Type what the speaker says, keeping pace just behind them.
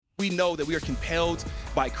We know that we are compelled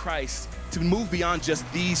by Christ to move beyond just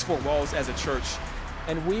these four walls as a church.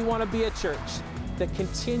 And we want to be a church that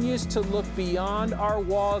continues to look beyond our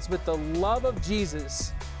walls with the love of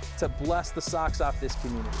Jesus to bless the socks off this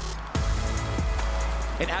community.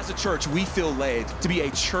 And as a church, we feel led to be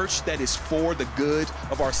a church that is for the good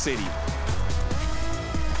of our city.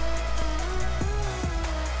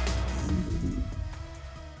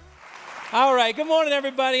 All right, good morning,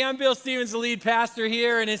 everybody. I'm Bill Stevens, the lead pastor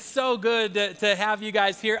here, and it's so good to have you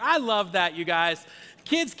guys here. I love that, you guys.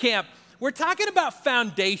 Kids Camp, we're talking about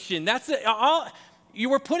foundation. You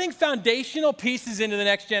were putting foundational pieces into the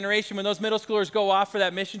next generation. When those middle schoolers go off for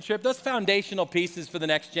that mission trip, those foundational pieces for the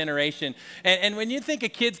next generation. And when you think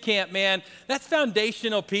of Kids Camp, man, that's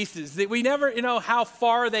foundational pieces. That we never know how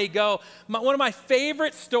far they go. One of my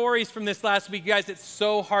favorite stories from this last week, guys, it's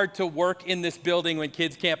so hard to work in this building when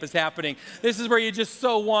Kids Camp is happening. This is where you just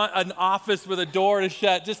so want an office with a door to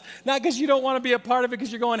shut. Just not because you don't want to be a part of it,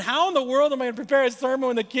 because you're going, how in the world am I going to prepare a sermon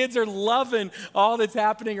when the kids are loving all that's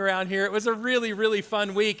happening around here? It was a really, really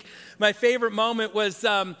fun week. My favorite moment was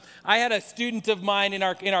I had a student of mine in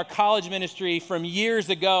our college ministry from years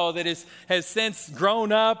ago that has since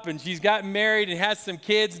grown up, and she's gotten married and has some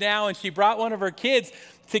kids now, and she brought one of her kids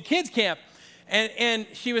to Kids Camp. And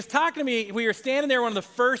she was talking to me. We were standing there one of the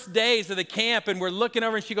first days of the camp, and we're looking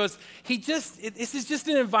over, and she goes, this is just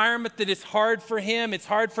an environment that is hard for him. It's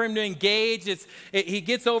hard for him to engage. He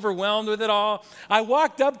gets overwhelmed with it all. I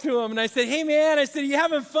walked up to him, and I said, hey, man, are you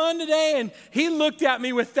having fun today? And he looked at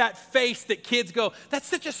me with that face that kids go, that's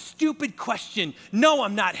such a stupid question. No,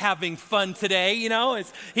 I'm not having fun today.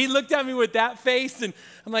 He looked at me with that face, and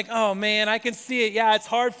I'm like, oh, man, I can see it. Yeah, it's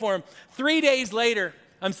hard for him. 3 days later,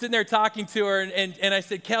 I'm sitting there talking to her, and I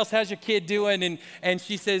said, Kels, how's your kid doing? And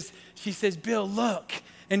she says, Bill, look.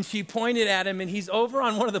 And she pointed at him, and he's over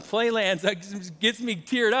on one of the playlands. That gets me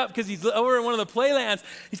teared up because he's over in one of the playlands.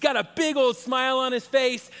 He's got a big old smile on his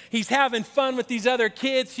face. He's having fun with these other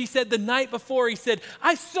kids. She said the night before, he said,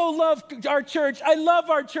 I so love our church. I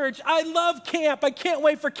love our church. I love camp. I can't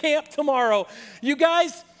wait for camp tomorrow. You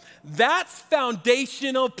guys, that's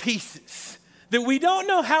foundational pieces. That we don't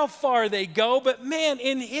know how far they go, but man,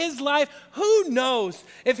 in his life, who knows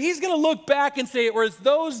if he's going to look back and say it was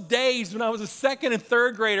those days when I was a second and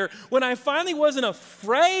third grader when I finally wasn't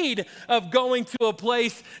afraid of going to a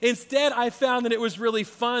place. Instead, I found that it was really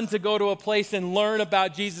fun to go to a place and learn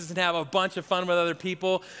about Jesus and have a bunch of fun with other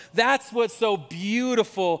people. That's what's so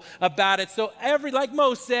beautiful about it. So like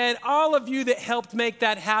Mo said, all of you that helped make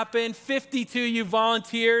that happen, 52 you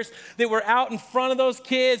volunteers that were out in front of those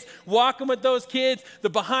kids, walking with those kids, the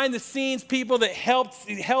behind the scenes people that helped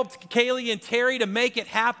Kaylee and Terry to make it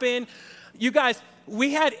happen. You guys,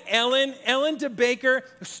 we had Ellen DeBaker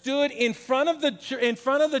stood in front of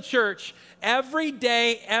the church every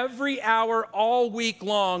day, every hour, all week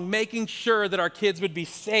long, making sure that our kids would be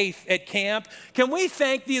safe at camp. Can we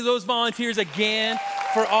thank those volunteers again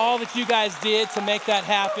for all that you guys did to make that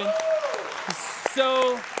happen?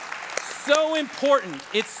 So important.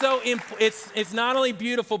 It's not only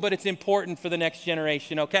beautiful, but it's important for the next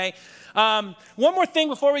generation, okay? One more thing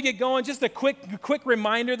before we get going, just a quick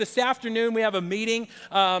reminder. This afternoon we have a meeting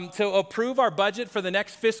to approve our budget for the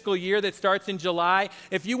next fiscal year that starts in July.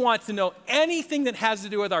 If you want to know anything that has to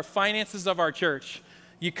do with our finances of our church,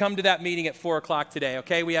 you come to that meeting at 4 o'clock today,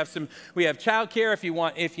 okay? We have childcare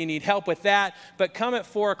if you need help with that, but come at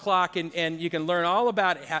 4 o'clock and you can learn all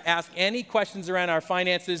about it. Ask any questions around our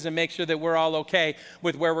finances and make sure that we're all okay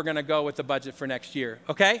with where we're gonna go with the budget for next year,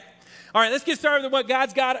 okay? All right, let's get started with what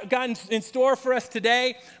God's got in store for us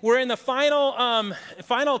today. We're in the final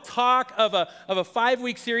talk of a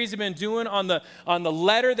 5-week series we've been doing on the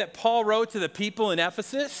letter that Paul wrote to the people in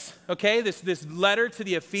Ephesus. Okay, this letter to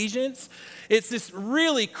the Ephesians. It's this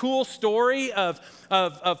really cool story of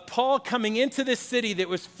Paul coming into this city that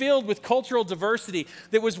was filled with cultural diversity,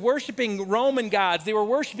 that was worshiping Roman gods. They were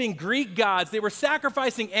worshiping Greek gods. They were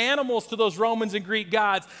sacrificing animals to those Romans and Greek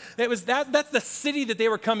gods. That's the city that they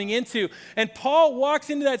were coming into. And Paul walks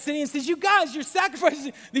into that city and says, you guys, you're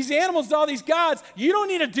sacrificing these animals to all these gods. You don't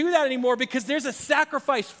need to do that anymore because there's a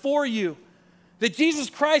sacrifice for you, that Jesus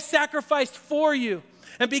Christ sacrificed for you.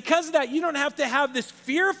 And because of that, you don't have to have this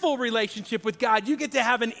fearful relationship with God. You get to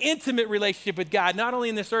have an intimate relationship with God, not only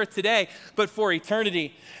in this earth today, but for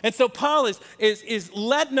eternity. And so Paul is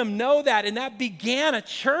letting them know that, and that began a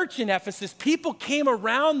church in Ephesus. People came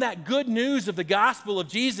around that good news of the gospel of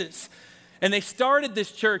Jesus, and they started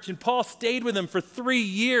this church, and Paul stayed with them for 3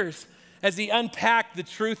 years as he unpacked the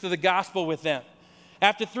truth of the gospel with them.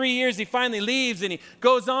 After 3 years, he finally leaves and he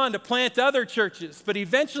goes on to plant other churches. But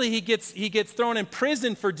eventually he gets thrown in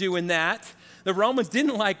prison for doing that. The Romans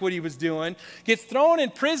didn't like what he was doing, gets thrown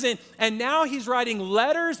in prison, and now he's writing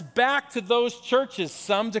letters back to those churches,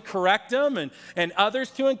 some to correct them and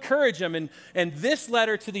others to encourage them. And this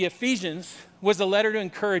letter to the Ephesians was a letter to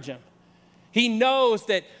encourage them. He knows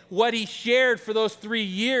that what he shared for those 3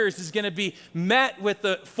 years is going to be met with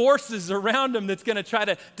the forces around him that's going to try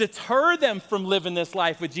to deter them from living this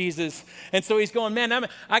life with Jesus. And so he's going, man,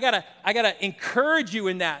 I gotta encourage you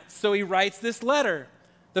in that. So he writes this letter.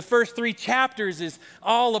 The first 3 chapters is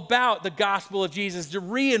all about the gospel of Jesus,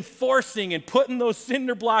 reinforcing and putting those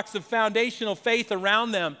cinder blocks of foundational faith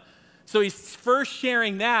around them. So he's first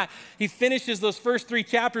sharing that. He finishes those first 3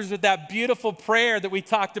 chapters with that beautiful prayer that we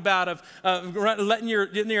talked about of letting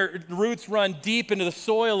your roots run deep into the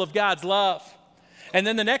soil of God's love. And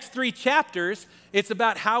then the next 3 chapters, it's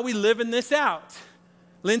about how we live in this out.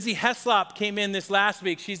 Lindsay Heslop came in this last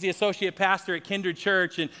week. She's the associate pastor at Kindred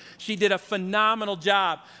Church, and she did a phenomenal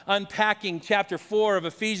job unpacking chapter 4 of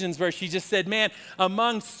Ephesians, where she just said, man,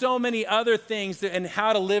 among so many other things and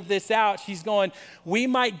how to live this out, she's going, we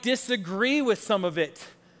might disagree with some of it,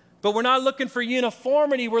 but we're not looking for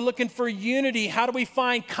uniformity. We're looking for unity. How do we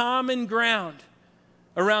find common ground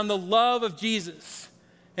around the love of Jesus?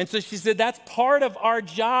 And so she said, that's part of our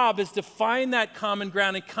job, is to find that common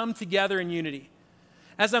ground and come together in unity.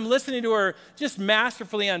 As I'm listening to her just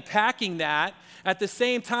masterfully unpacking that, at the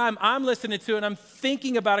same time I'm listening to it and I'm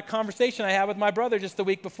thinking about a conversation I had with my brother just the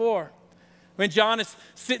week before. When John is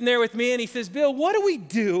sitting there with me and he says, Bill, what do we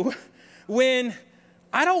do when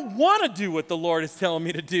I don't want to do what the Lord is telling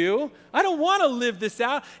me to do? I don't want to live this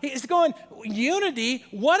out. He's going, unity,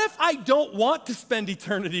 what if I don't want to spend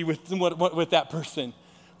eternity with that person?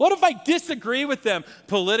 What if I disagree with them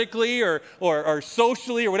politically or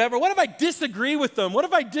socially or whatever? What if I disagree with them? What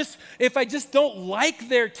if I just don't like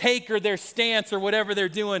their take or their stance or whatever they're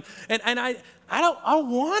doing? And I don't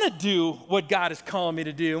want to do what God is calling me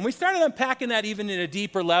to do. And we started unpacking that even in a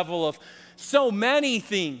deeper level of so many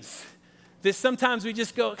things that sometimes we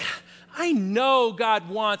just go, I know God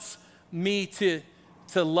wants me to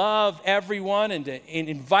love everyone and to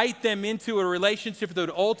invite them into a relationship that would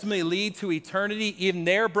ultimately lead to eternity in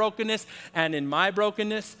their brokenness and in my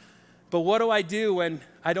brokenness. But what do I do when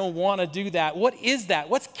I don't want to do that? What is that?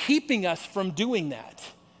 What's keeping us from doing that?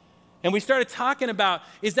 And we started talking about,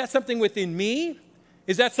 is that something within me?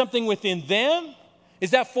 Is that something within them?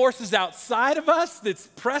 Is that forces outside of us that's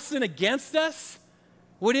pressing against us?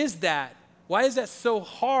 What is that? Why is that so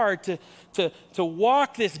hard to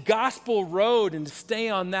walk this gospel road and to stay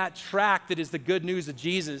on that track that is the good news of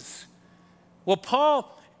Jesus? Well,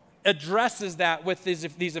 Paul addresses that with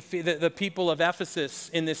the people of Ephesus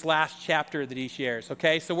in this last chapter that he shares,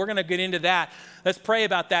 okay? So we're going to get into that. Let's pray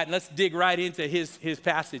about that, and let's dig right into his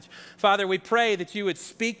passage. Father, we pray that you would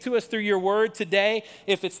speak to us through your word today.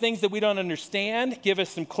 If it's things that we don't understand, give us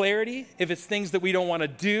some clarity. If it's things that we don't want to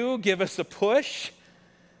do, give us a push.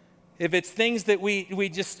 If it's things that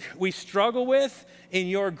we struggle with, in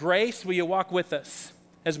your grace, will you walk with us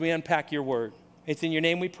as we unpack your word? It's in your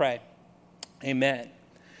name we pray. Amen.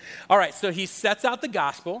 All right, so he sets out the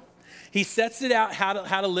gospel. He sets it out, how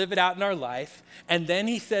to live it out in our life. And then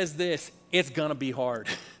he says this, it's going to be hard.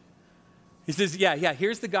 He says, yeah,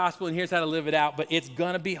 here's the gospel and here's how to live it out, but it's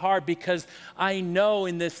going to be hard because I know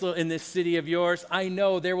in this city of yours, I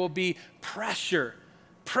know there will be pressure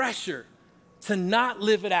to not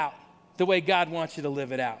live it out the way God wants you to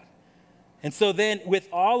live it out. And so then with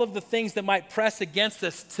all of the things that might press against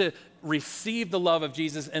us to receive the love of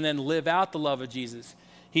Jesus and then live out the love of Jesus,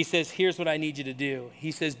 he says, here's what I need you to do.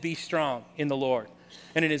 He says, be strong in the Lord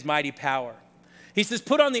and in his mighty power. He says,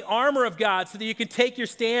 put on the armor of God so that you can take your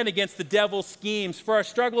stand against the devil's schemes. For our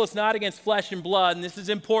struggle is not against flesh and blood, and this is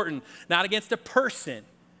important, not against a person.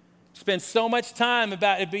 Spend so much time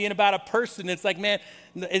about it being about a person. It's like, man,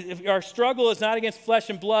 our struggle is not against flesh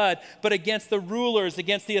and blood, but against the rulers,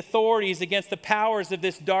 against the authorities, against the powers of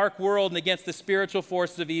this dark world, and against the spiritual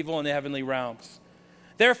forces of evil in the heavenly realms.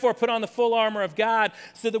 Therefore, put on the full armor of God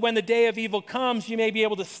so that when the day of evil comes, you may be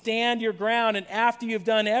able to stand your ground. And after you've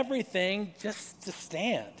done everything, just to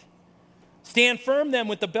stand. Stand firm then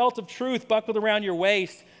with the belt of truth buckled around your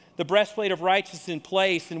waist, the breastplate of righteousness in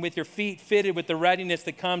place, and with your feet fitted with the readiness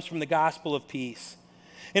that comes from the gospel of peace.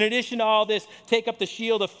 In addition to all this, take up the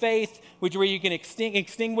shield of faith, where you can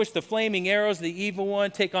extinguish the flaming arrows of the evil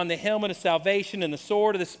one. Take on the helmet of salvation and the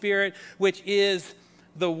sword of the Spirit, which is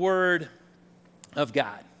the word of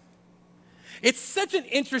God. It's such an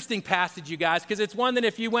interesting passage, you guys, because it's one that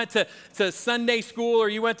if you went to Sunday school or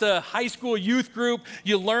you went to high school youth group,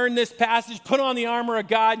 you learn this passage, put on the armor of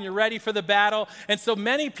God, and you're ready for the battle. And so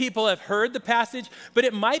many people have heard the passage, but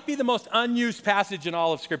it might be the most unused passage in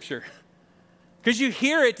all of Scripture. Because you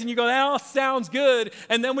hear it and you go, that all sounds good,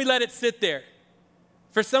 and then we let it sit there.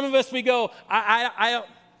 For some of us, we go,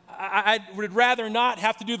 I would rather not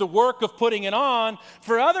have to do the work of putting it on.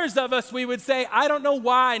 For others of us, we would say, I don't know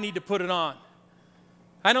why I need to put it on.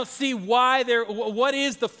 I don't see why what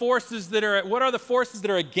are the forces that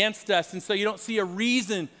are against us, and so you don't see a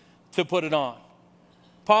reason to put it on.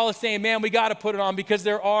 Paul is saying, man, we got to put it on because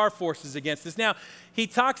there are forces against us. Now, he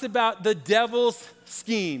talks about the devil's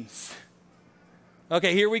schemes.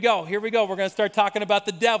 Okay, here we go. We're going to start talking about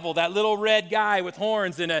the devil, that little red guy with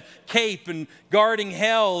horns and a cape and guarding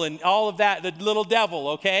hell and all of that, the little devil,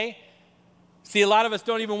 okay? See, a lot of us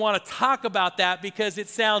don't even want to talk about that because it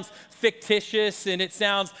sounds fictitious and it's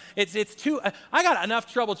too, I got enough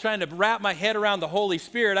trouble trying to wrap my head around the Holy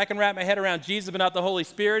Spirit. I can wrap my head around Jesus, but not the Holy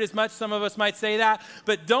Spirit as much. Some of us might say that,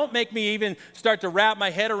 but don't make me even start to wrap my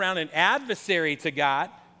head around an adversary to God.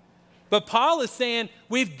 But Paul is saying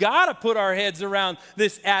we've got to put our heads around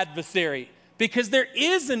this adversary because there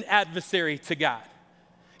is an adversary to God.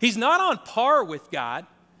 He's not on par with God.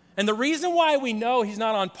 And the reason why we know he's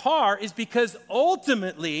not on par is because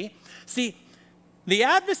ultimately, see, the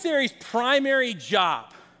adversary's primary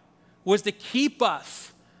job was to keep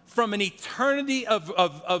us from an eternity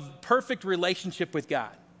of perfect relationship with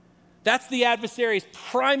God. That's the adversary's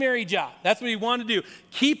primary job. That's what he wanted to do,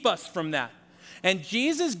 keep us from that. And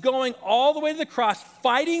Jesus going all the way to the cross,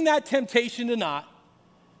 fighting that temptation to not.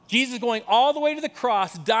 Jesus going all the way to the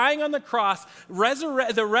cross, dying on the cross,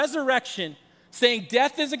 the resurrection, saying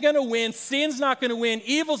death isn't going to win, sin's not going to win,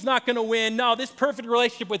 evil's not going to win. No, this perfect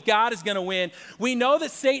relationship with God is going to win. We know that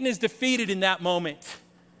Satan is defeated in that moment.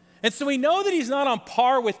 And so we know that he's not on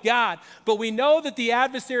par with God, but we know that the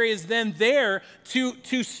adversary is then there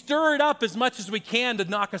to stir it up as much as we can to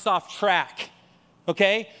knock us off track.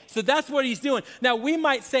 Okay? So that's what he's doing. Now, we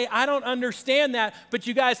might say, I don't understand that, but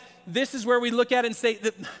you guys, this is where we look at it and say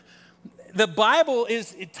that the Bible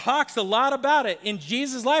it talks a lot about it. In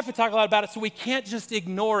Jesus' life, it talks a lot about it, so we can't just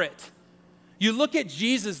ignore it. You look at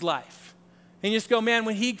Jesus' life, and you just go, man,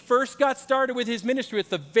 when he first got started with his ministry, it's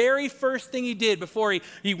the very first thing he did before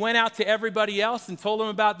he went out to everybody else and told them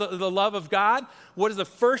about the love of God. What is the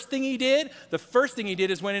first thing he did? The first thing he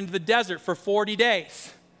did is went into the desert for 40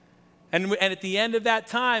 days. And at the end of that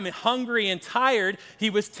time, hungry and tired, he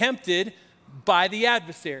was tempted by the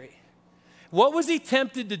adversary. What was he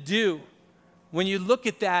tempted to do? When you look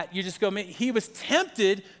at that, you just go, man, he was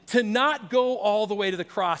tempted to not go all the way to the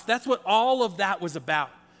cross. That's what all of that was about.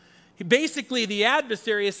 Basically, the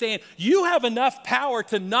adversary is saying, you have enough power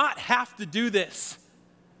to not have to do this.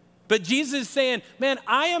 But Jesus is saying, man,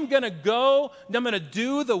 I am going to go, and I'm going to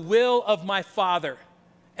do the will of my Father.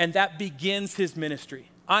 And that begins his ministry.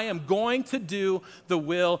 I am going to do the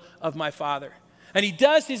will of my Father. And he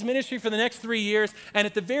does his ministry for the next 3 years. And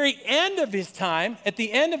at the very end of his time,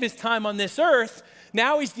 on this earth,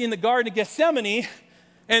 now he's in the Garden of Gethsemane.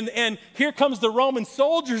 And here comes the Roman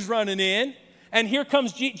soldiers running in. And here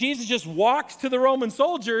comes Jesus just walks to the Roman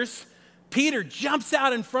soldiers. Peter jumps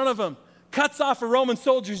out in front of him, cuts off a Roman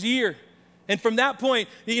soldier's ear. And from that point,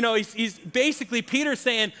 he's basically Peter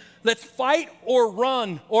saying, let's fight or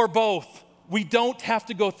run or both. We don't have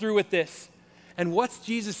to go through with this. And what's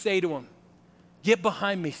Jesus say to him? Get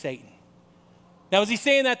behind me, Satan. Now, is he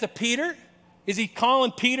saying that to Peter? Is he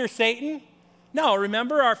calling Peter Satan? No,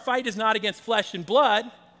 remember, our fight is not against flesh and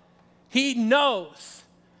blood. He knows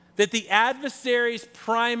that the adversary's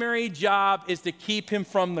primary job is to keep him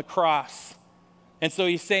from the cross. And so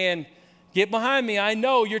he's saying, get behind me. I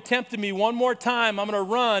know you're tempting me one more time. I'm going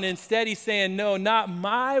to run. Instead, he's saying, no, not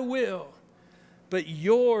my will, but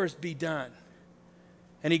yours be done.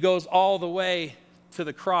 And he goes all the way to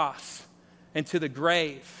the cross and to the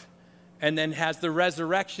grave, and then has the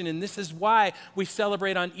resurrection. And this is why we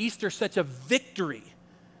celebrate on Easter such a victory,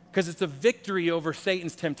 because it's a victory over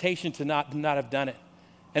Satan's temptation to not have done it,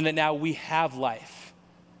 and that now we have life.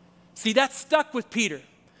 See, that stuck with Peter.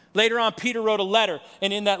 Later on, Peter wrote a letter,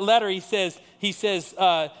 and in that letter he says,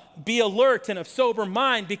 be alert and of sober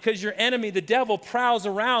mind, because your enemy, the devil, prowls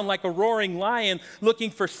around like a roaring lion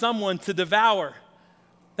looking for someone to devour.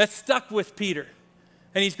 That stuck with Peter.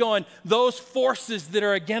 And he's going, those forces that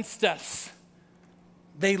are against us,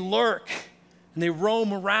 they lurk and they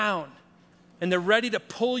roam around, and they're ready to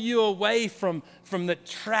pull you away from the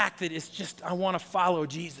track that is just, I want to follow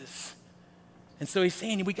Jesus. And so he's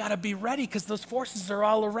saying we got to be ready because those forces are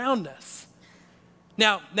all around us.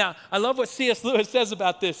 Now, I love what C.S. Lewis says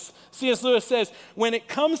about this. C.S. Lewis says, when it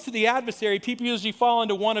comes to the adversary, people usually fall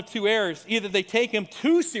into one of two errors. Either they take him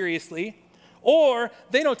too seriously, or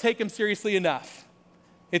they don't take him seriously enough.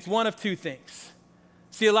 It's one of two things.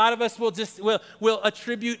 See, a lot of us will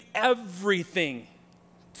attribute everything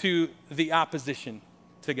to the opposition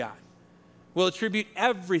to God. We'll attribute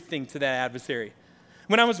everything to that adversary.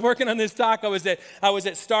 When I was working on this talk, I was at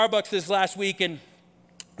Starbucks this last week, and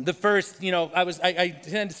the first, I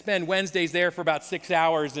tend to spend Wednesdays there for about 6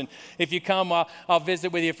 hours, and if you come, I'll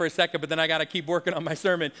visit with you for a second, but then I got to keep working on my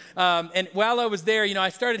sermon. And while I was there, I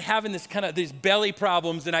started having these belly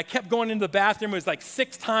problems, and I kept going into the bathroom. It was like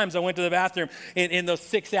 6 times I went to the bathroom in those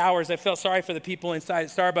 6 hours. I felt sorry for the people inside at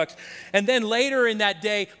Starbucks. And then later in that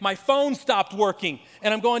day, my phone stopped working,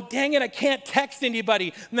 and I'm going, dang it, I can't text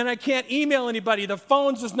anybody, and then I can't email anybody. The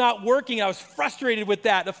phone's just not working. I was frustrated with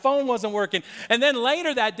that. The phone wasn't working. And then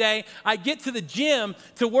later that day, I get to the gym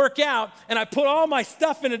to work out, and I put all my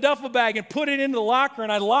stuff in a duffel bag and put it into the locker,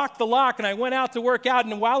 and I locked the lock, and I went out to work out,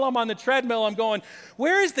 and while I'm on the treadmill, I'm going,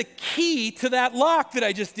 where is the key to that lock that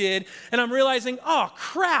I just did? And I'm realizing, oh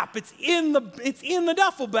crap, it's in the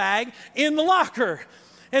duffel bag in the locker.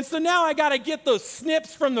 And so now I got to get those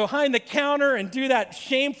snips from behind the counter and do that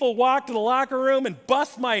shameful walk to the locker room and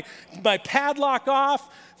bust my padlock off,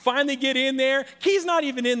 finally get in there. Key's not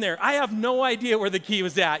even in there. I have no idea where the key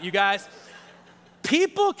was at, you guys.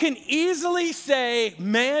 People can easily say,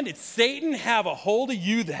 man, did Satan have a hold of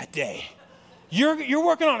you that day? You're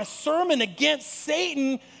working on a sermon against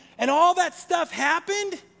Satan and all that stuff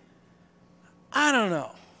happened? I don't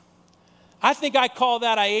know. I think I call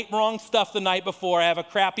that I ate wrong stuff the night before. I have a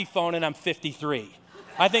crappy phone and I'm 53.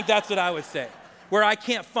 I think that's what I would say. Where I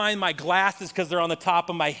can't find my glasses because they're on the top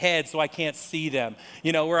of my head so I can't see them.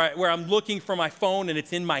 Where I'm looking for my phone and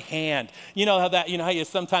it's in my hand. You know how you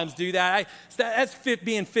sometimes do that? That's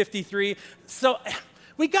being 53. So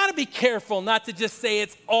we got to be careful not to just say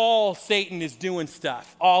it's all Satan is doing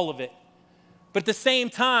stuff, all of it. But at the same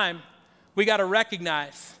time, we got to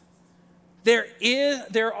recognize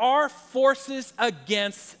there are forces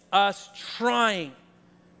against us trying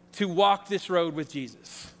to walk this road with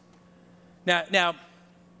Jesus. Now,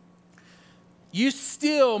 you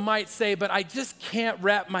still might say, but I just can't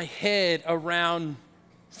wrap my head around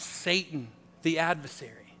Satan, the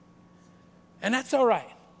adversary. And that's all right.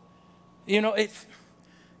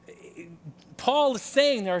 Paul is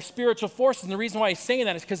saying there are spiritual forces, and the reason why he's saying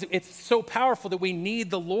that is because it's so powerful that we need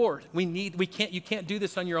the Lord. You can't do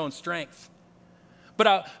this on your own strength.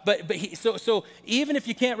 So even if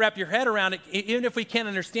you can't wrap your head around it, even if we can't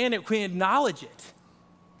understand it, can we acknowledge it?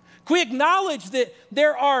 Can we acknowledge that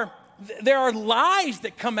there are lies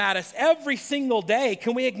that come at us every single day?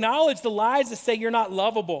 Can we acknowledge the lies that say you're not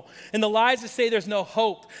lovable, and the lies that say there's no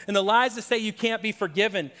hope, and the lies that say you can't be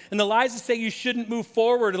forgiven, and the lies that say you shouldn't move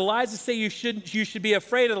forward, and the lies that say you should be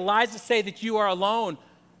afraid, and the lies that say that you are alone,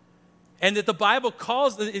 and that the Bible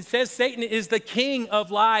says Satan is the king of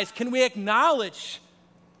lies? Can we acknowledge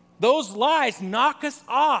those lies knock us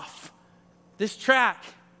off this track?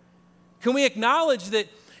 Can we acknowledge that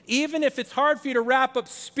even if it's hard for you to wrap up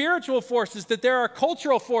spiritual forces, that there are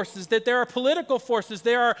cultural forces, that there are political forces,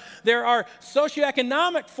 there are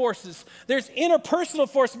socioeconomic forces, there's interpersonal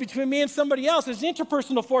forces between me and somebody else, there's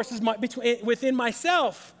interpersonal forces within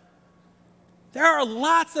myself. There are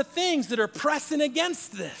lots of things that are pressing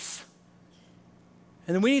against this.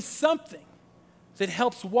 And we need something that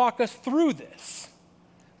helps walk us through this.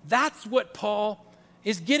 That's what Paul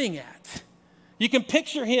is getting at. You can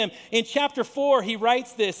picture him in chapter 4. He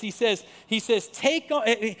writes this. He says, take on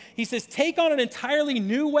an entirely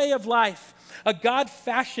new way of life, a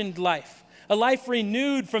God-fashioned life, a life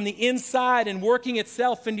renewed from the inside and working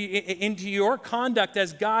itself into your conduct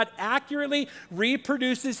as God accurately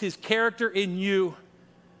reproduces his character in you.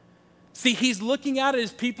 See, he's looking out at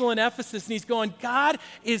his people in Ephesus and he's going, God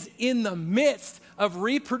is in the midst of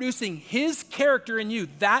reproducing his character in you.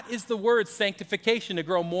 That is the word sanctification, to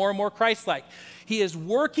grow more and more Christ-like. He is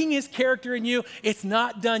working his character in you. It's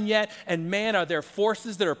not done yet. And man, are there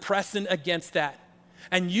forces that are pressing against that.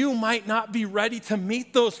 And you might not be ready to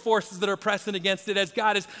meet those forces that are pressing against it as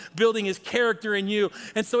God is building his character in you.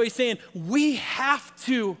 And so he's saying, we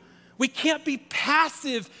can't be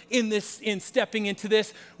passive in stepping into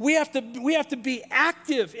this. We have to be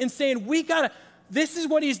active in saying this is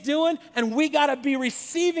what he's doing, and we got to be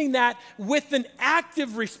receiving that with an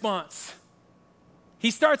active response.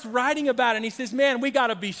 He starts writing about it, and he says, man, we got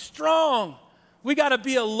to be strong. We got to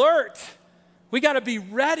be alert. We got to be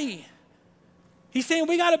ready. He's saying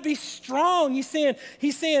we got to be strong. He's saying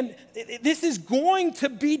this is going to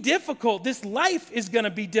be difficult. This life is going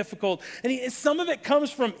to be difficult. And some of it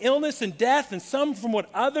comes from illness and death, and some from what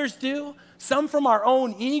others do, some from our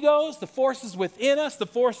own egos, the forces within us, the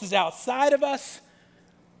forces outside of us.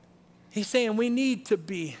 He's saying we need to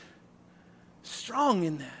be strong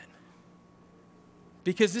in that.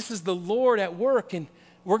 because this is the Lord at work, and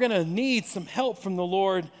we're going to need some help from the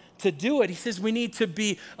Lord to do it. He says we need to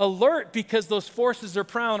be alert because those forces are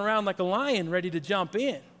prowling around like a lion ready to jump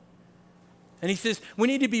in. And he says we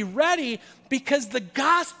need to be ready because the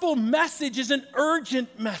gospel message is an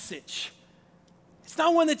urgent message. It's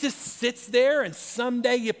not one that just sits there and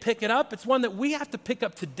someday you pick it up. It's one that we have to pick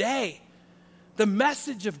up today. The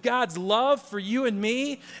message of God's love for you and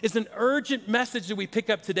me is an urgent message that we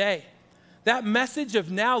pick up today. That message of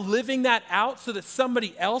now living that out so that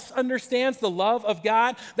somebody else understands the love of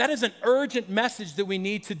God, that is an urgent message that we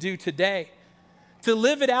need to do today. To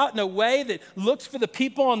live it out in a way that looks for the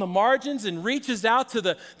people on the margins and reaches out to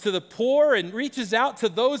the poor and reaches out to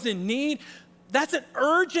those in need, that's an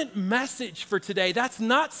urgent message for today. That's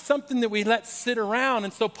not something that we let sit around.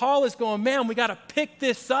 And so Paul is going, man, we got to pick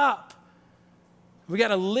this up. We got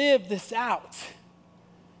to live this out.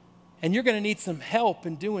 And you're going to need some help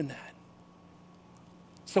in doing that.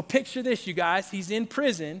 So picture this, you guys. He's in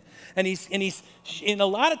prison, and a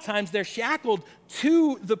lot of times they're shackled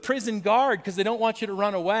to the prison guard because they don't want you to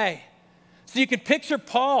run away. So you can picture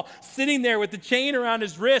Paul sitting there with the chain around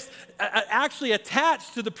his wrist, actually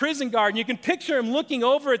attached to the prison guard. And you can picture him looking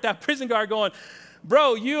over at that prison guard going,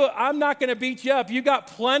 bro, I'm not going to beat you up. You got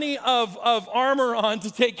plenty of armor on to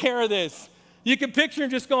take care of this. You can picture him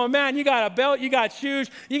just going, man, you got a belt, you got shoes,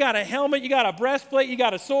 you got a helmet, you got a breastplate, you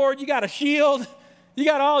got a sword, you got a shield. You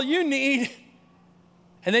got all you need.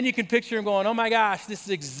 And then you can picture him going, oh my gosh, this is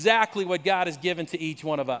exactly what God has given to each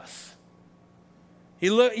one of us.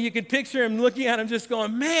 You can picture him looking at him just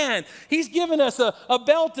going, man, he's given us a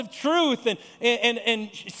belt of truth and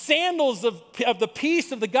sandals of the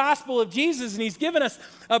peace of the gospel of Jesus. And he's given us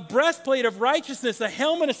a breastplate of righteousness, a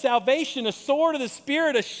helmet of salvation, a sword of the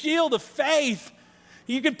Spirit, a shield of faith.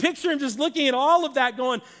 You can picture him just looking at all of that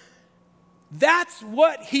going, that's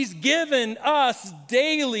what he's given us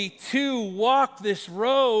daily to walk this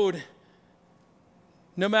road,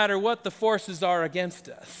 no matter what the forces are against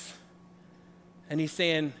us. And he's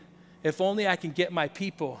saying, if only I can get my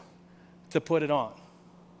people to put it on.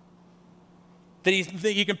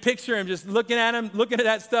 That you can picture him just looking at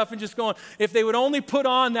that stuff and just going, if they would only put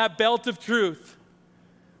on that belt of truth.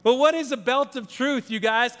 But what is a belt of truth, you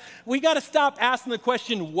guys? We got to stop asking the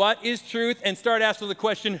question, what is truth, and start asking the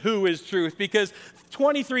question, who is truth? Because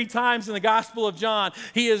 23 times in the Gospel of John,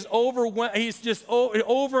 he's just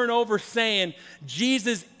over and over saying,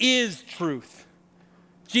 Jesus is truth.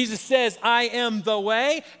 Jesus says, I am the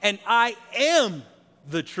way, and I am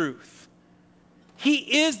the truth.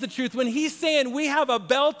 He is the truth. When he's saying we have a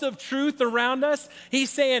belt of truth around us,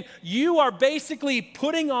 he's saying you are basically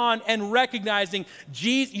putting on and recognizing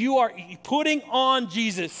Jesus. You are putting on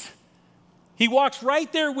Jesus. He walks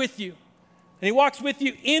right there with you. And he walks with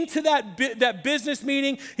you into that business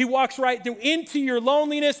meeting. He walks right through into your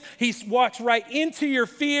loneliness. He walks right into your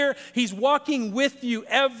fear. He's walking with you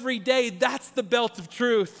every day. That's the belt of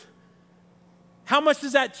truth. How much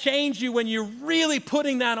does that change you when you're really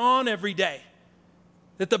putting that on every day?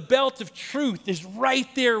 That the belt of truth is right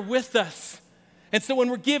there with us. And so when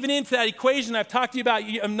we're giving into that equation I've talked to you about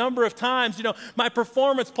a number of times, my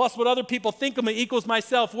performance plus what other people think of me equals my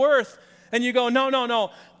self-worth. And you go,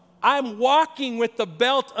 no. I'm walking with the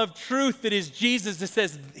belt of truth that is Jesus that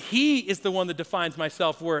says he is the one that defines my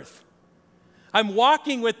self-worth. I'm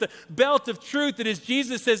walking with the belt of truth that is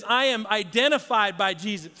Jesus says I am identified by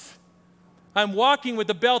Jesus. I'm walking with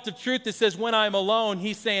the belt of truth that says when I'm alone,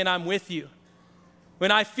 he's saying I'm with you.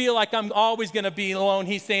 When I feel like I'm always going to be alone,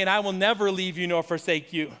 he's saying, I will never leave you nor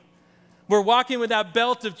forsake you. We're walking with that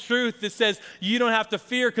belt of truth that says, you don't have to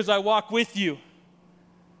fear because I walk with you.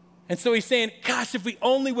 And so he's saying, gosh, if we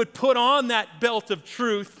only would put on that belt of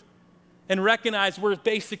truth and recognize we're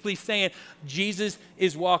basically saying, Jesus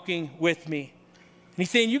is walking with me. And he's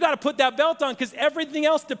saying, you got to put that belt on because everything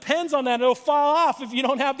else depends on that. It'll fall off if you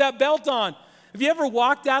don't have that belt on. Have you ever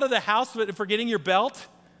walked out of the house forgetting your belt?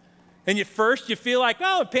 And you feel like,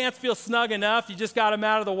 the pants feel snug enough. You just got them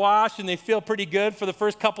out of the wash and they feel pretty good for the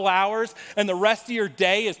first couple hours. And the rest of your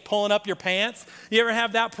day is pulling up your pants. You ever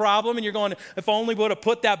have that problem and you're going, if only we would have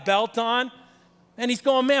put that belt on? And he's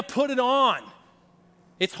going, man, put it on.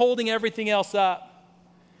 It's holding everything else up.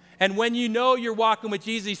 And when you know you're walking with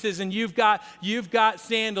Jesus, he says, and you've got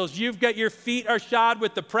sandals. Your feet are shod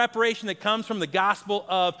with the preparation that comes from the gospel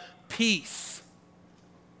of peace.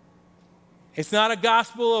 It's not a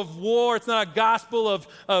gospel of war. It's not a gospel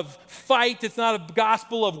of fight. It's not a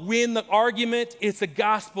gospel of win the argument. It's a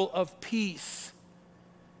gospel of peace.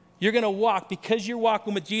 You're going to walk, because you're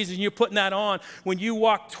walking with Jesus and you're putting that on, when you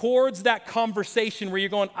walk towards that conversation where you're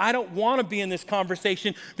going, I don't want to be in this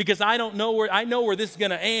conversation because I know where this is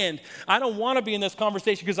going to end. I don't want to be in this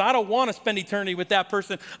conversation because I don't want to spend eternity with that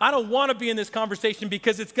person. I don't want to be in this conversation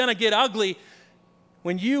because it's going to get ugly.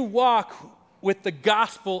 When you walk with the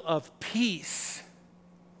gospel of peace,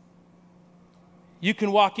 you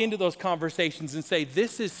can walk into those conversations and say,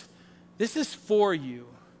 this is for you.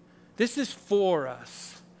 This is for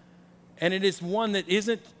us. And it is one that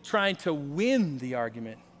isn't trying to win the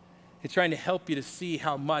argument. It's trying to help you to see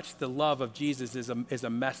how much the love of Jesus is a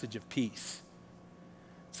message of peace.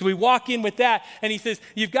 So we walk in with that, and he says,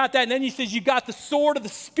 you've got that. And then he says, you got the sword of the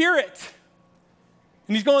Spirit.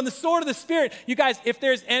 And he's going, the sword of the Spirit. You guys, if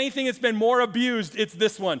there's anything that's been more abused, it's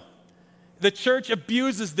this one. The church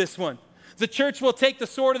abuses this one. The church will take the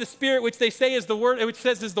sword of the Spirit, which they say is the word, which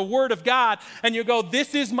says is the word of God, and you go,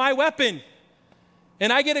 this is my weapon.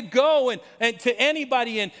 And I get to go and to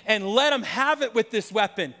anybody and let them have it with this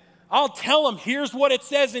weapon. I'll tell them, here's what it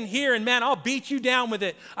says in here, and man, I'll beat you down with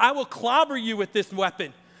it. I will clobber you with this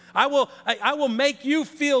weapon. I will make you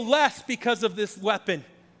feel less because of this weapon.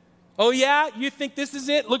 Oh yeah, you think this is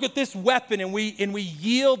it? Look at this weapon, and we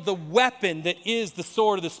yield the weapon that is the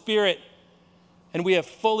sword of the Spirit. And we have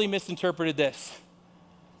fully misinterpreted this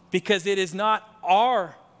because it is not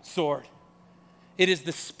our sword. It is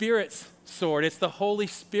the Spirit's sword. It's the Holy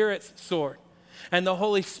Spirit's sword. And the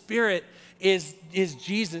Holy Spirit is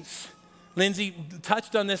Jesus. Lindsay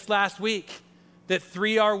touched on this last week, that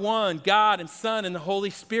three are one, God and Son and the Holy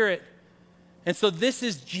Spirit. And so this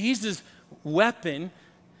is Jesus' weapon.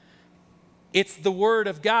 It's the Word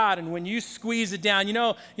of God, and when you squeeze it down, you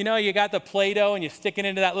got the Play-Doh and you stick it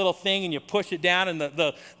into that little thing and you push it down and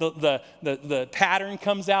the pattern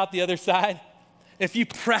comes out the other side. If you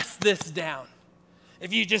press this down,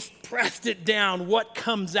 if you just pressed it down, what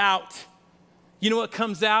comes out? You know what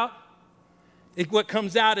comes out? What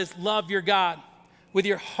comes out is love your God with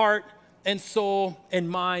your heart and soul and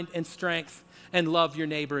mind and strength, and love your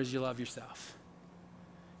neighbor as you love yourself.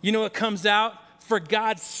 You know what comes out? For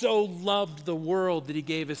God so loved the world that he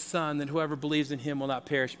gave his Son, that whoever believes in him will not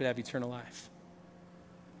perish but have eternal life.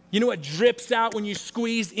 You know what drips out when you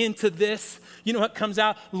squeeze into this? You know what comes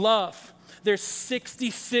out? Love. There's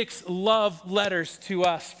 66 love letters to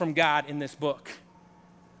us from God in this book.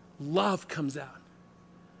 Love comes out.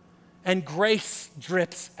 And grace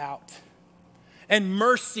drips out. And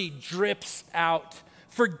mercy drips out.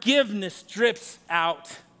 Forgiveness drips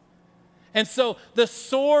out. And so the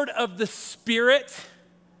sword of the Spirit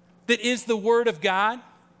that is the Word of God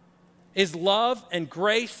is love and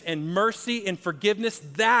grace and mercy and forgiveness.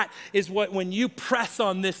 That is what, when you press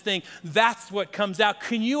on this thing, that's what comes out.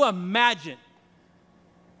 Can you imagine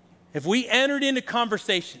if we entered into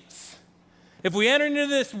conversations, if we entered into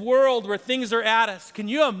this world where things are at us, can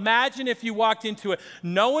you imagine if you walked into it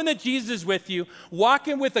knowing that Jesus is with you,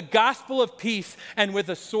 walking with a gospel of peace and with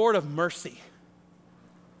a sword of mercy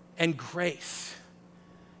and grace?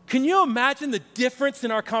 Can you imagine the difference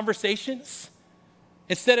in our conversations?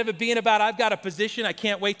 Instead of it being about, I've got a position, I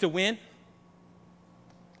can't wait to win.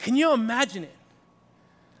 Can you imagine it?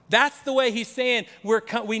 That's the way he's saying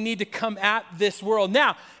we need to come at this world.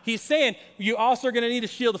 Now, he's saying you also are going to need a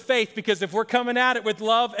shield of faith, because if we're coming at it with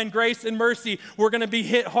love and grace and mercy, we're going to be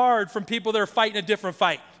hit hard from people that are fighting a different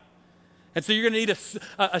fight. And so you're going to need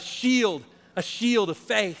a shield of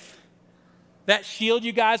faith. That shield,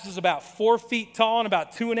 you guys, was about 4 feet tall and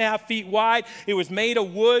about 2.5 feet wide. It was made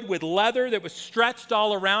of wood with leather that was stretched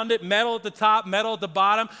all around it, metal at the top, metal at the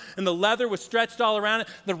bottom, and the leather was stretched all around it.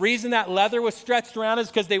 The reason that leather was stretched around is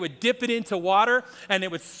because they would dip it into water, and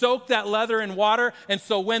it would soak that leather in water, and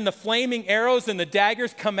so when the flaming arrows and the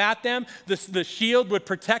daggers come at them, the shield would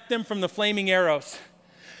protect them from the flaming arrows.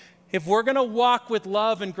 If we're going to walk with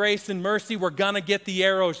love and grace and mercy, we're going to get the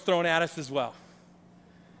arrows thrown at us as well.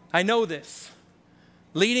 I know this.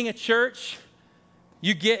 Leading a church,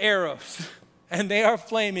 you get arrows, and they are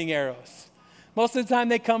flaming arrows. Most of the time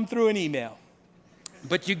they come through an email,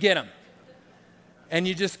 but you get them. And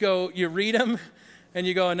you just go, you read them, and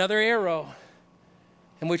you go, another arrow.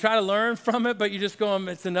 And we try to learn from it, but you just go,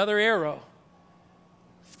 it's another arrow.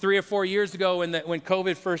 3 or 4 years ago when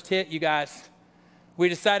COVID first hit, you guys, we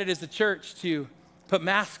decided as a church to put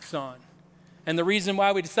masks on. And the reason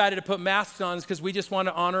why we decided to put masks on is because we just want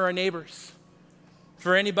to honor our neighbors.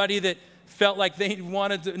 For anybody that felt like they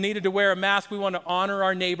needed to wear a mask, we want to honor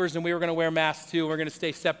our neighbors, and we were going to wear masks too. We're going to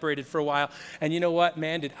stay separated for a while. And you know what,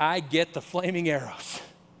 man? Did I get the flaming arrows?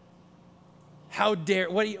 How dare,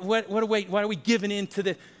 what are we giving in to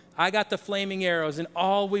the, I got the flaming arrows, and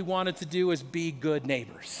all we wanted to do was be good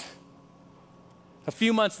neighbors. A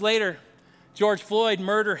few months later, George Floyd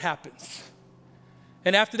murder happens.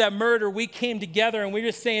 And after that murder, we came together and we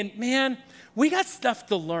were saying, man, we got stuff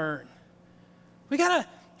to learn. We gotta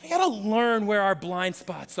learn where our blind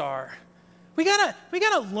spots are. We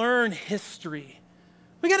gotta learn history.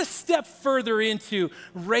 We gotta step further into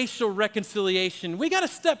racial reconciliation. We gotta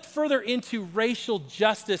step further into racial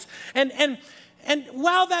justice. And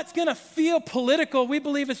while that's gonna feel political, we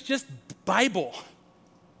believe it's just Bible.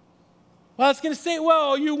 Well, it's going to say,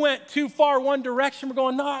 well, you went too far one direction. We're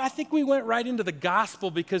going, no, I think we went right into the gospel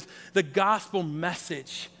because the gospel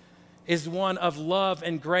message is one of love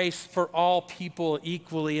and grace for all people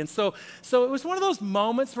equally. And so it was one of those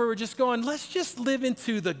moments where we're just going, let's just live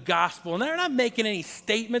into the gospel. And they're not making any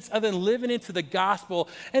statements other than living into the gospel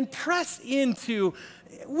and press into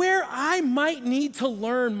where I might need to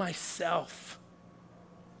learn myself.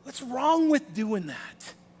 What's wrong with doing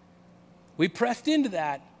that? We pressed into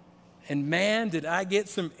that. And man, did I get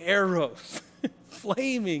some arrows,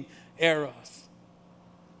 flaming arrows.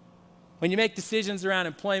 When you make decisions around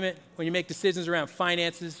employment, when you make decisions around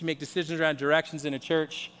finances, you make decisions around directions in a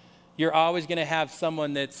church, you're always going to have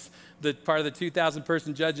someone that's the part of the 2,000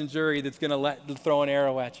 person judge and jury that's going to throw an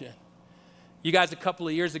arrow at you. You guys, a couple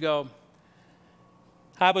of years ago,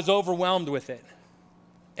 I was overwhelmed with it.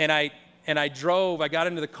 And I got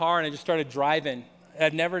into the car and I just started driving.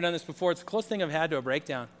 I'd never done this before. It's the closest thing I've had to a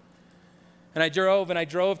breakdown. And I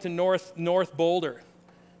drove to North Boulder.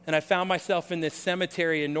 And I found myself in this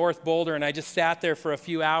cemetery in North Boulder, and I just sat there for a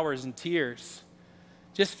few hours in tears.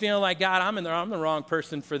 Just feeling like, God, I'm the wrong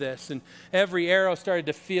person for this. And every arrow started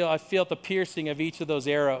to I felt the piercing of each of those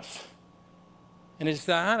arrows. And I just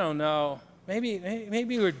thought, I don't know. Maybe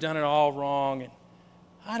we've done it all wrong. And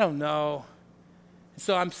I don't know. And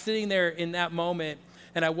so I'm sitting there in that moment,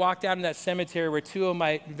 and I walked out in that cemetery where two of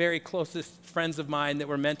my very closest friends of mine that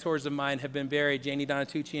were mentors of mine have been buried, Janie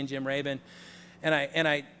Donatucci and Jim Rabin. And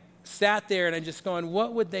I sat there and I'm just going,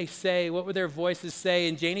 what would they say? What would their voices say?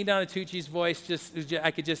 And Janie Donatucci's voice,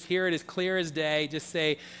 I could just hear it as clear as day, just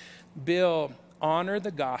say, Bill, honor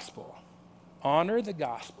the gospel, honor the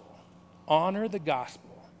gospel, honor the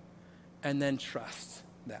gospel, and then trust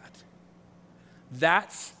that.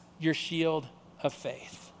 That's your shield of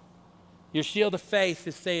faith. Your shield of faith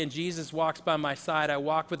is saying, Jesus walks by my side. I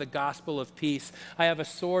walk with a gospel of peace. I have a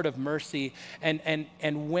sword of mercy.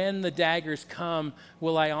 And when the daggers come,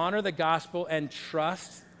 will I honor the gospel and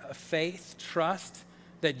trust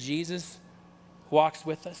that Jesus walks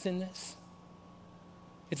with us in this?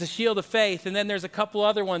 It's a shield of faith. And then there's a couple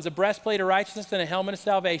other ones, a breastplate of righteousness and a helmet of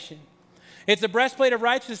salvation. It's a breastplate of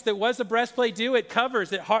righteousness. That what does the breastplate do? It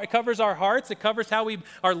covers our hearts. It covers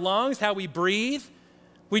our lungs, how we breathe.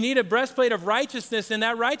 We need a breastplate of righteousness, and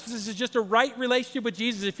that righteousness is just a right relationship with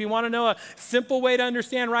Jesus. If you want to know a simple way to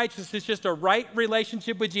understand righteousness, it's just a right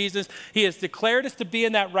relationship with Jesus. He has declared us to be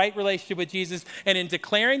in that right relationship with Jesus, and in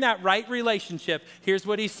declaring that right relationship, here's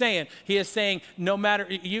what he's saying. He is saying, no matter,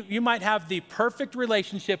 you might have the perfect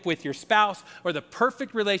relationship with your spouse, or the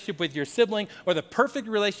perfect relationship with your sibling, or the perfect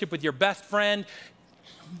relationship with your best friend.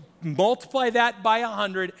 Multiply that by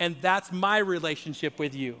 100, and that's my relationship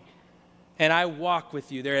with you. And I walk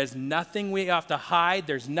with you. There is nothing we have to hide.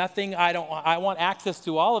 There's nothing I want access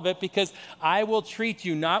to all of it because I will treat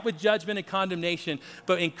you not with judgment and condemnation,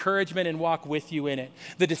 but encouragement and walk with you in it.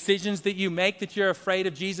 The decisions that you make that you're afraid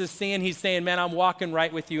of Jesus seeing, he's saying, man, I'm walking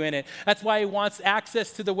right with you in it. That's why he wants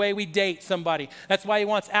access to the way we date somebody. That's why he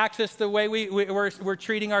wants access to the way we're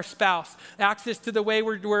treating our spouse, access to the way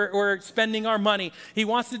we're spending our money. He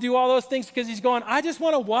wants to do all those things because he's going, I just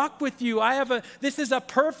want to walk with you. This is a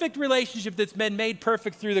perfect relationship that's been made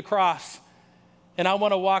perfect through the cross. And I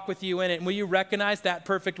want to walk with you in it. And will you recognize that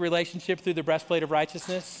perfect relationship through the breastplate of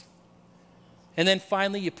righteousness? And then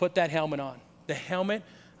finally, you put that helmet on, the helmet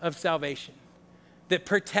of salvation that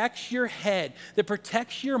protects your head, that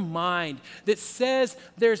protects your mind, that says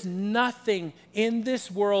there's nothing in this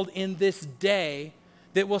world, in this day,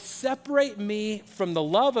 that will separate me from the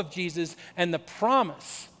love of Jesus and the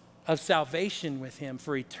promise of salvation with him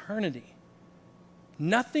for eternity.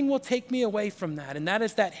 Nothing will take me away from that, and that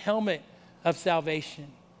is that helmet of salvation.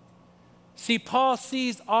 See, Paul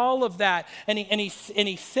sees all of that, and he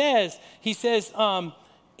says,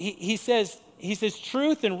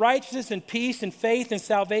 truth and righteousness and peace and faith and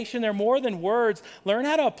salvation, they're more than words. Learn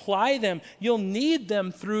how to apply them. You'll need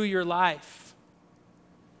them through your life.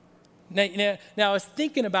 Now I was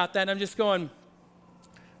thinking about that, and I'm just going,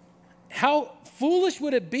 how foolish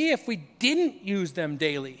would it be if we didn't use them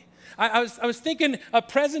daily? I was thinking a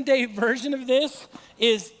present day version of this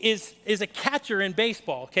is a catcher in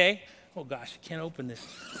baseball, okay? Oh gosh, I can't open this.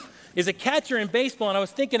 is a catcher in baseball, and I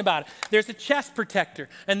was thinking about it. There's a chest protector,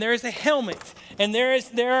 and there is a helmet, and there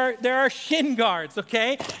are shin guards,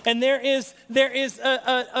 okay? And there is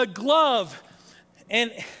a glove,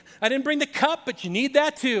 and I didn't bring the cup, but you need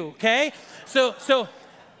that too, okay? So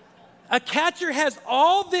a catcher has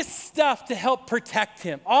all this stuff to help protect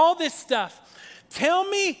him, all this stuff. Tell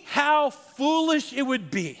me how foolish it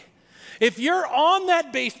would be if you're on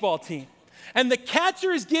that baseball team and the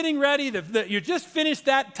catcher is getting ready, you just finished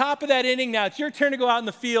that top of that inning, now it's your turn to go out in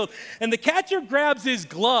the field, and the catcher grabs his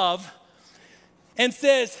glove and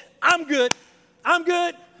says, I'm good,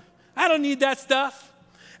 I don't need that stuff.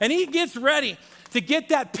 And he gets ready to get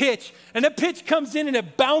that pitch, and the pitch comes in and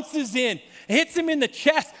it bounces in, hits him in the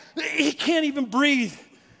chest, he can't even breathe.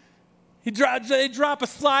 They drop a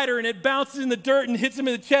slider and it bounces in the dirt and hits him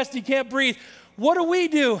in the chest, he can't breathe. What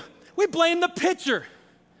do? We blame the pitcher.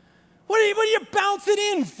 What are you bouncing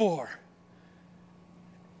in for?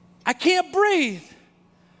 I can't breathe.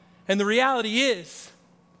 And the reality is,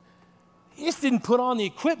 he just didn't put on the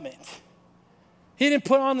equipment. He didn't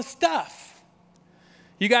put on the stuff.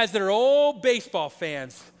 You guys that are old baseball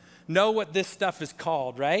fans know what this stuff is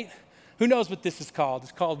called, right? Who knows what this is called?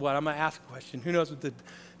 It's called what? I'm going to ask a question. Who knows what the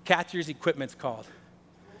catcher's equipment's called?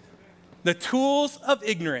 The tools of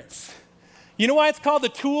ignorance. You know why it's called the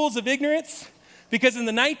tools of ignorance? Because in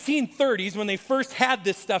the 1930s, when they first had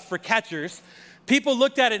this stuff for catchers, people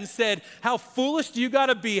looked at it and said, how foolish do you got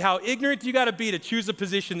to be, how ignorant do you got to be to choose a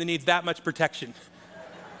position that needs that much protection?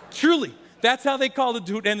 Truly, that's how they called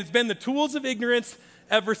it, and it's been the tools of ignorance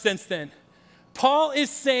ever since then. Paul is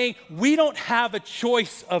saying we don't have a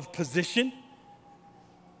choice of position.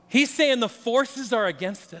 He's saying the forces are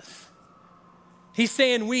against us. He's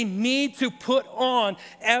saying we need to put on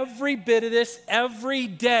every bit of this every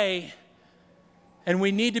day, and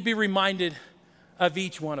we need to be reminded of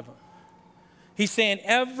each one of them. He's saying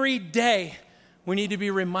every day we need to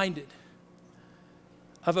be reminded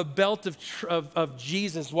of a belt of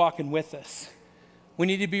Jesus walking with us. We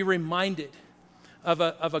need to be reminded of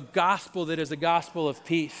a gospel that is a gospel of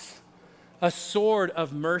peace, a sword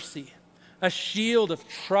of mercy, a shield of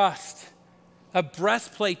trust, a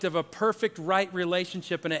breastplate of a perfect right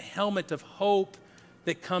relationship, and a helmet of hope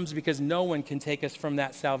that comes because no one can take us from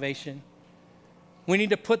that salvation. We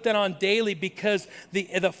need to put that on daily because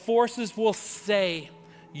the forces will say,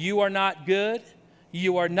 you are not good,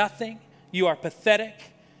 you are nothing, you are pathetic.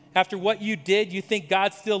 After what you did, you think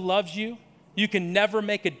God still loves you. You can never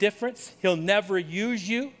make a difference. He'll never use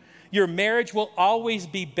you. Your marriage will always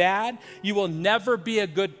be bad. You will never be a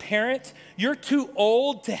good parent. You're too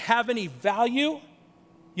old to have any value.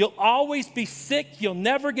 You'll always be sick. You'll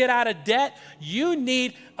never get out of debt. You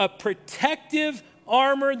need a protective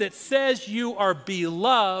armor that says you are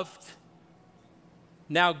beloved.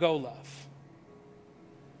 Now go love.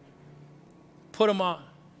 Put them on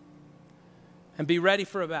and be ready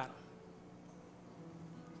for a battle.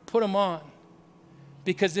 Put them on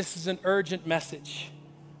because this is an urgent message.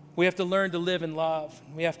 We have to learn to live in love.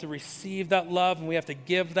 We have to receive that love, and we have to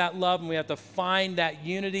give that love, and we have to find that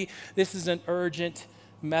unity. This is an urgent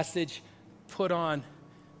message. Put on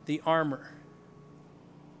the armor.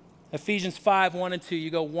 Ephesians 5, 1 and 2, you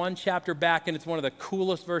go one chapter back, and it's one of the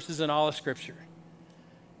coolest verses in all of Scripture.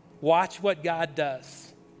 Watch what God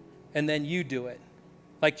does, and then you do it.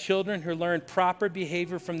 Like children who learn proper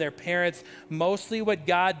behavior from their parents, mostly what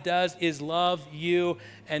God does is love you.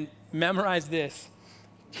 And memorize this.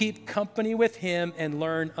 Keep company with him and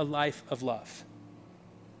learn a life of love.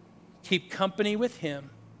 Keep company with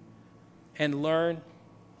him and learn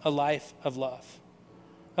a life of love.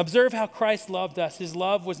 Observe how Christ loved us. His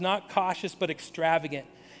love was not cautious but extravagant.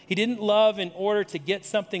 He didn't love in order to get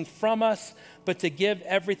something from us, but to give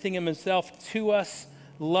everything of himself to us.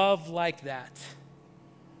 Love like that.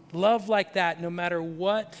 Love like that, no matter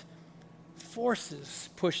what forces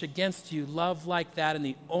push against you. Love like that, and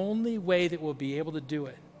the only way that we'll be able to do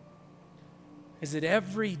it is that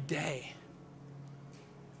every day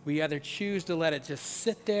we either choose to let it just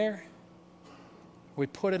sit there or we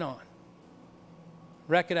put it on.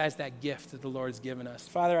 Recognize that gift that the Lord's given us.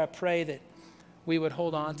 Father, I pray that we would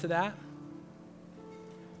hold on to that.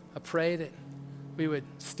 I pray that we would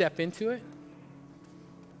step into it.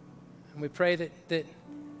 And we pray that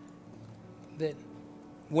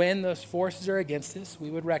when those forces are against us, we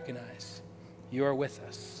would recognize you are with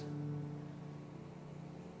us.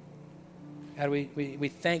 God,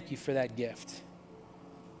 we thank you for that gift.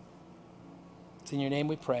 It's in your name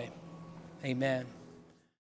we pray. Amen.